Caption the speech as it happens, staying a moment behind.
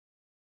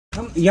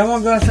Come, y'all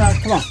wanna go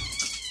outside? Come on.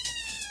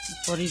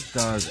 What these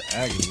dogs are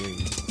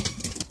aggravating.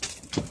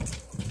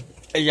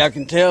 As y'all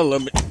can tell a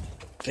little bit,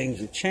 things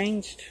have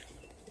changed.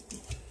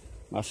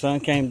 My son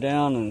came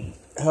down and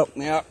helped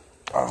me out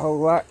a whole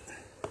lot.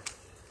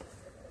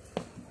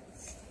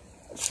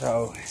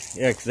 So,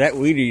 yeah, 'cause that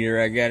weed eater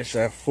I got, it's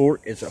a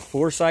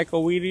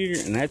 4-cycle weed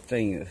eater, and that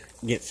thing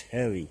gets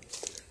heavy,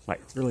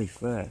 like really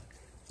fast.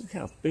 Look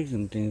how big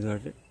them things are.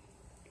 They're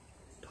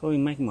totally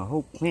making my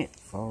whole plant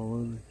fall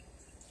over.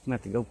 I'm gonna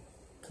have to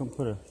come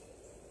put a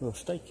little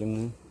stake in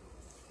there.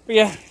 But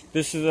yeah,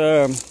 this is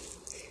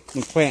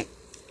the plant.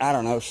 I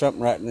don't know,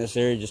 something right in this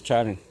area, just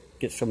trying to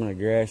get some of the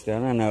grass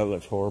down. I know it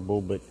looks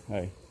horrible, but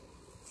hey,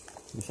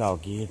 it's all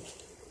good.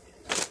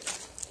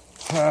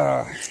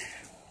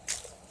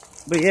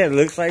 But yeah, it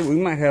looks like we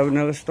might have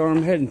another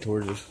storm heading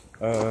towards us.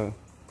 I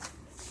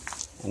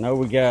know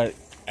we got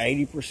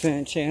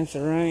 80% chance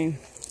of rain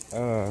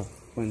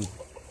in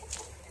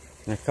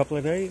a couple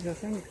of days, I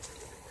think.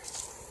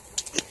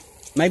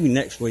 Maybe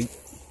next week.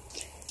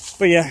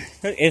 But yeah,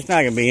 it's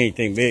not going to be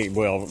anything big.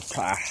 Well,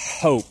 I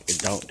hope it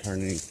don't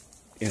turn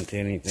into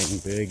anything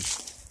big.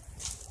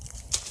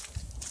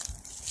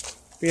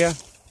 But yeah,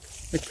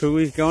 the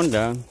coulee's going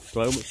down,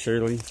 slow but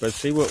surely. But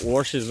see what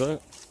washes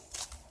up?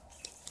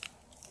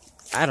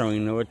 I don't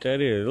even know what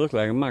that is. It looks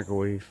like a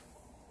microwave.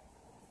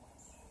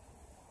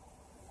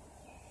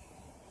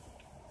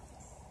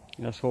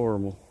 That's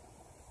horrible.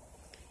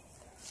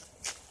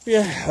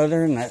 Yeah,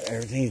 other than that,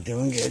 everything's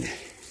doing good.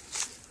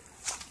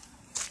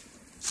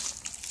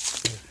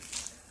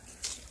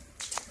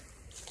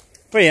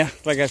 But yeah,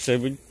 like I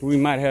said, we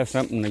might have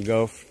something to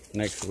go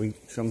next week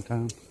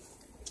sometime.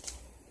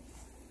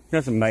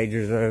 Nothing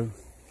major though.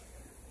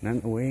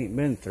 Nothing we ain't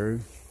been through.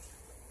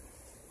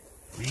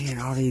 Man,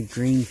 all these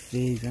green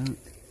figs, they ain't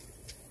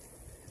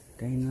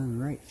nothing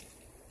right.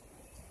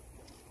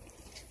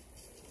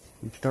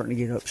 I'm starting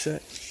to get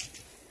upset.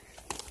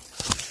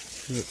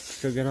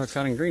 Still got all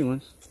kind of green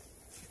ones.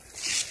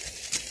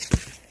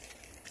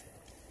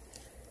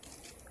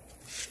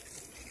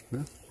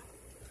 Well,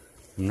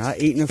 I'm not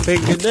eating a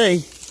fig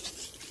today.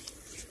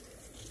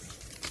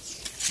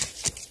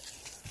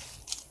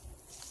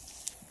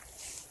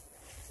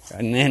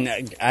 And then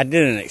I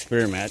did an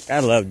experiment. I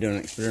love doing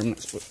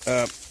experiments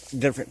with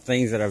different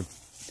things that I've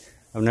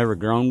never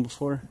grown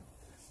before.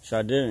 So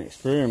I did an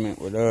experiment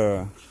with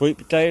sweet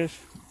potatoes.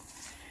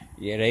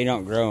 Yeah, they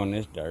don't grow in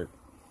this dirt.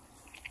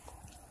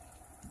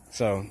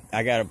 So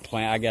I gotta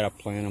plant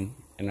them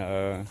in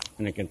a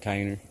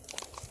container.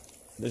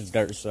 This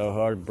dirt's so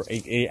hard,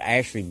 it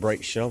actually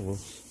breaks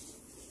shovels.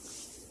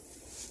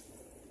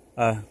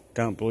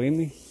 Don't believe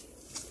me?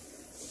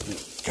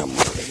 Come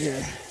over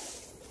here.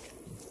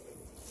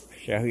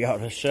 Show y'all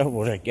the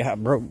shovel that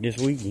got broke this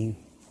weekend.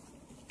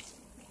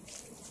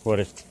 What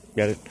it's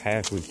got it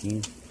past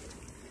weekend.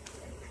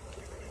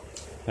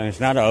 And it's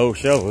not an old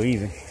shovel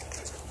either.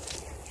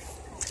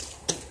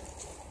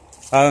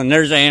 Oh, and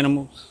there's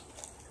animals.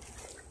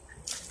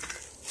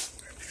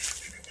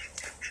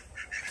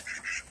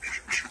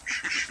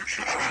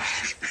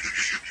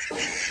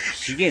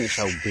 She's getting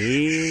so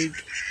big.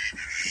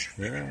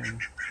 Yeah.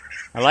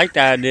 I like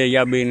the idea of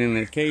y'all being in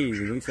the cage.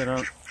 At least I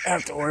don't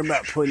have to worry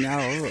about putting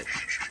y'all up.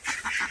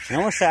 And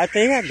I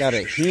think I got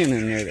a hen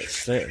in there that's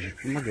sitting.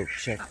 I'm gonna go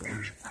check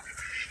that.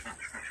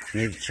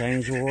 Need to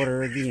change the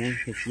water again.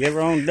 If you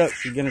ever own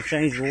ducks, you're gonna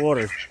change the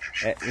water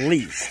at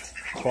least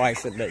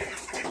twice a day.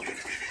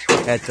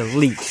 At the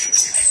least.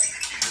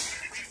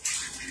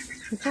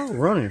 It's all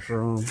running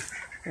from.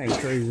 That ain't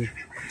crazy.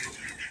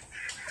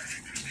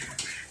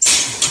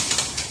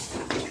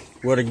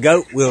 Well, the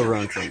goat will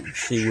run from me.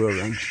 She will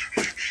run.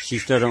 She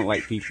still don't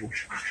like people.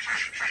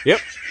 Yep.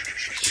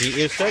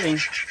 She is sitting.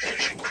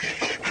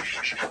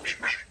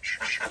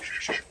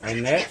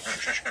 And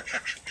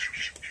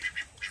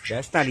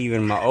that's not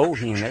even my old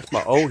hen. That's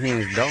my old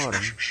hen's daughter.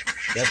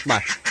 That's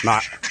my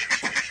mom.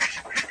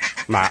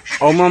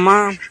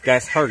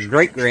 That's her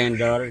great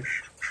granddaughter.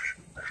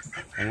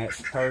 And that's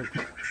her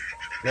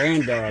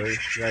granddaughter.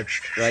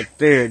 Right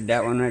there.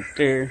 That one right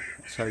there.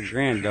 That's her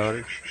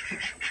granddaughter.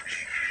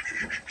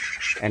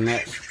 And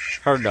that's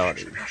her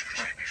daughter.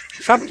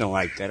 Something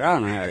like that. I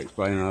don't know how to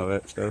explain all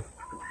that stuff.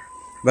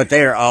 But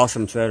they are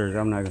awesome setters,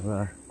 I'm not gonna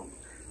lie.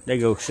 They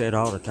go set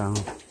all the time.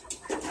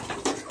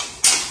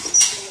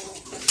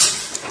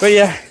 But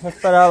yeah, that's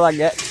about all I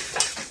got.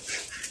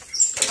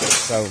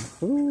 So,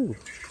 ooh.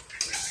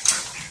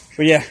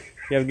 But yeah,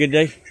 you have a good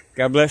day.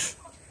 God bless.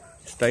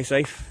 Stay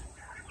safe.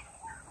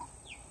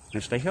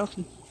 And stay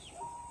healthy.